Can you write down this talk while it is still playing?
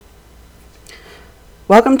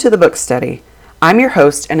Welcome to the book study. I'm your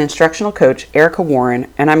host and instructional coach, Erica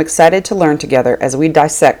Warren, and I'm excited to learn together as we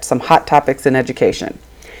dissect some hot topics in education.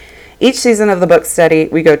 Each season of the book study,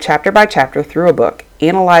 we go chapter by chapter through a book,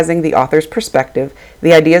 analyzing the author's perspective,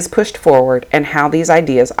 the ideas pushed forward, and how these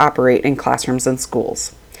ideas operate in classrooms and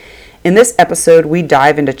schools. In this episode, we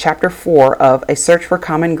dive into Chapter 4 of A Search for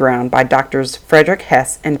Common Ground by Drs. Friedrich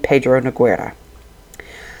Hess and Pedro Nogueira.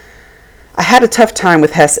 I had a tough time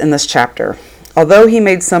with Hess in this chapter. Although he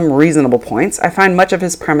made some reasonable points, I find much of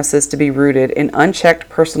his premises to be rooted in unchecked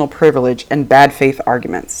personal privilege and bad faith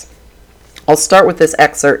arguments. I'll start with this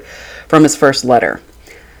excerpt from his first letter.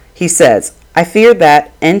 He says, "I fear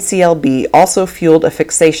that NCLB also fueled a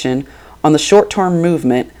fixation on the short-term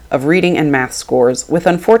movement of reading and math scores with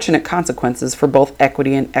unfortunate consequences for both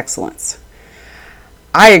equity and excellence."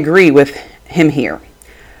 I agree with him here.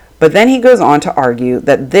 But then he goes on to argue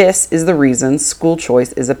that this is the reason school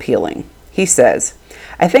choice is appealing. He says,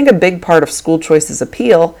 "I think a big part of school choice's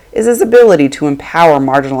appeal is its ability to empower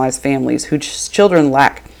marginalized families whose children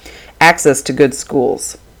lack access to good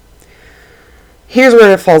schools." Here's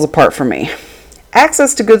where it falls apart for me.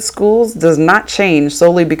 Access to good schools does not change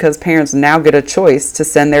solely because parents now get a choice to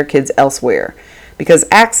send their kids elsewhere, because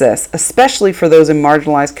access, especially for those in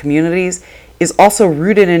marginalized communities, is also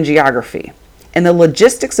rooted in geography. And the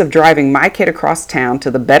logistics of driving my kid across town to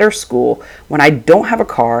the better school when I don't have a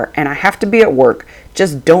car and I have to be at work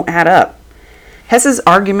just don't add up. Hess's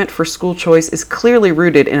argument for school choice is clearly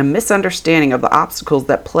rooted in a misunderstanding of the obstacles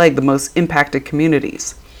that plague the most impacted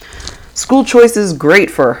communities. School choice is great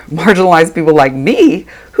for marginalized people like me,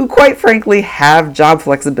 who quite frankly have job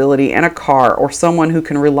flexibility and a car or someone who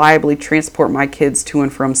can reliably transport my kids to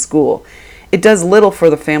and from school. It does little for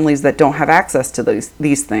the families that don't have access to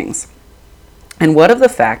these things. And what of the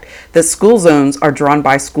fact that school zones are drawn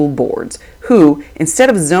by school boards, who, instead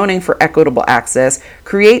of zoning for equitable access,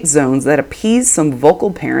 create zones that appease some vocal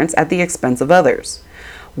parents at the expense of others?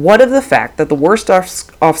 What of the fact that the worst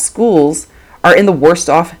off schools are in the worst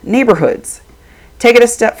off neighborhoods? Take it a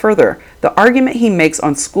step further. The argument he makes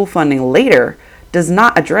on school funding later does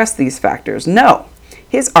not address these factors. No.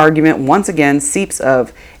 His argument once again seeps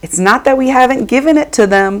of, it's not that we haven't given it to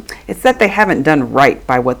them, it's that they haven't done right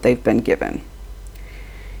by what they've been given.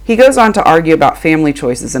 He goes on to argue about family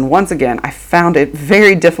choices, and once again, I found it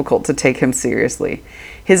very difficult to take him seriously.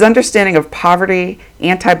 His understanding of poverty,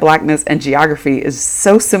 anti-blackness, and geography is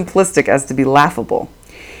so simplistic as to be laughable.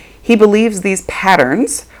 He believes these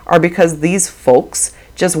patterns are because these folks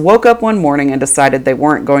just woke up one morning and decided they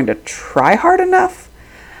weren't going to try hard enough.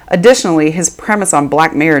 Additionally, his premise on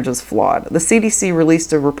black marriage is flawed. The CDC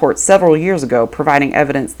released a report several years ago providing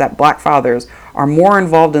evidence that black fathers are more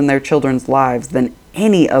involved in their children's lives than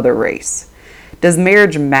any other race. Does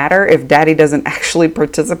marriage matter if daddy doesn't actually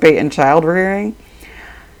participate in child rearing?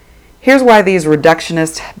 Here's why these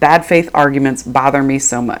reductionist, bad faith arguments bother me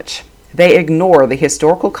so much. They ignore the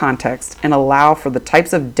historical context and allow for the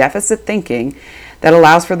types of deficit thinking that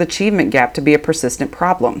allows for the achievement gap to be a persistent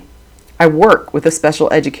problem. I work with a special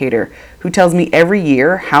educator who tells me every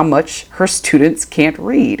year how much her students can't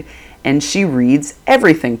read, and she reads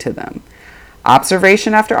everything to them.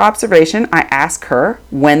 Observation after observation, I ask her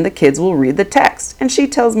when the kids will read the text, and she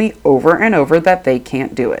tells me over and over that they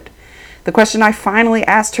can't do it. The question I finally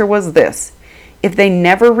asked her was this: if they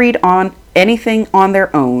never read on anything on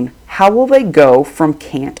their own, how will they go from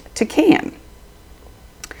can't to can?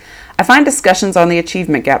 I find discussions on the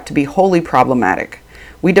achievement gap to be wholly problematic.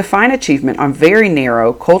 We define achievement on very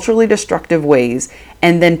narrow, culturally destructive ways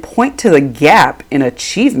and then point to the gap in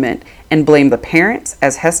achievement and blame the parents,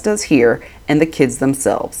 as Hess does here, and the kids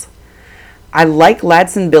themselves. I like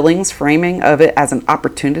Ladson Billings' framing of it as an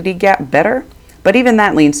opportunity gap better, but even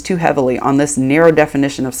that leans too heavily on this narrow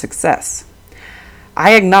definition of success.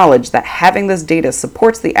 I acknowledge that having this data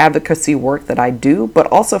supports the advocacy work that I do, but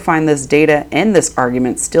also find this data and this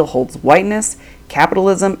argument still holds whiteness,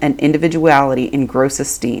 capitalism, and individuality in gross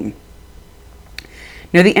esteem.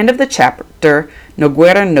 Near the end of the chapter,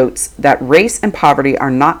 Nogueira notes that race and poverty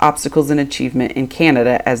are not obstacles in achievement in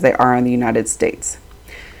Canada as they are in the United States.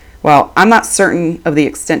 While I'm not certain of the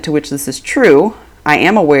extent to which this is true, I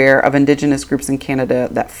am aware of Indigenous groups in Canada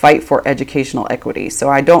that fight for educational equity, so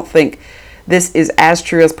I don't think this is as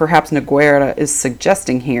true as perhaps Nogueira is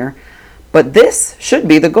suggesting here, but this should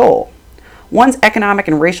be the goal. One's economic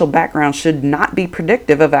and racial background should not be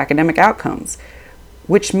predictive of academic outcomes,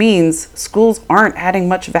 which means schools aren't adding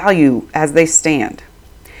much value as they stand.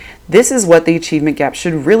 This is what the achievement gap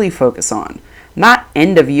should really focus on, not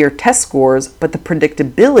end-of-year test scores, but the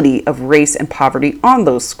predictability of race and poverty on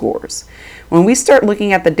those scores. When we start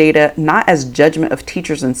looking at the data not as judgment of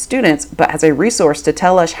teachers and students, but as a resource to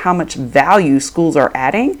tell us how much value schools are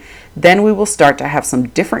adding, then we will start to have some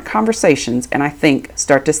different conversations and I think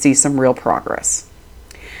start to see some real progress.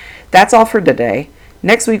 That's all for today.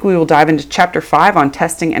 Next week we will dive into Chapter 5 on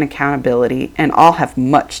testing and accountability, and I'll have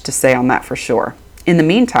much to say on that for sure. In the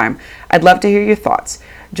meantime, I'd love to hear your thoughts.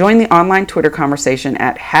 Join the online Twitter conversation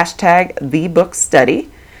at #TheBookStudy.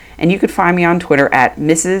 And you could find me on Twitter at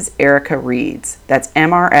Mrs. Erica Reads. That's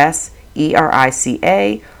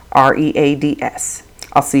MrsEricaaReads.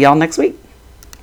 I'll see y'all next week.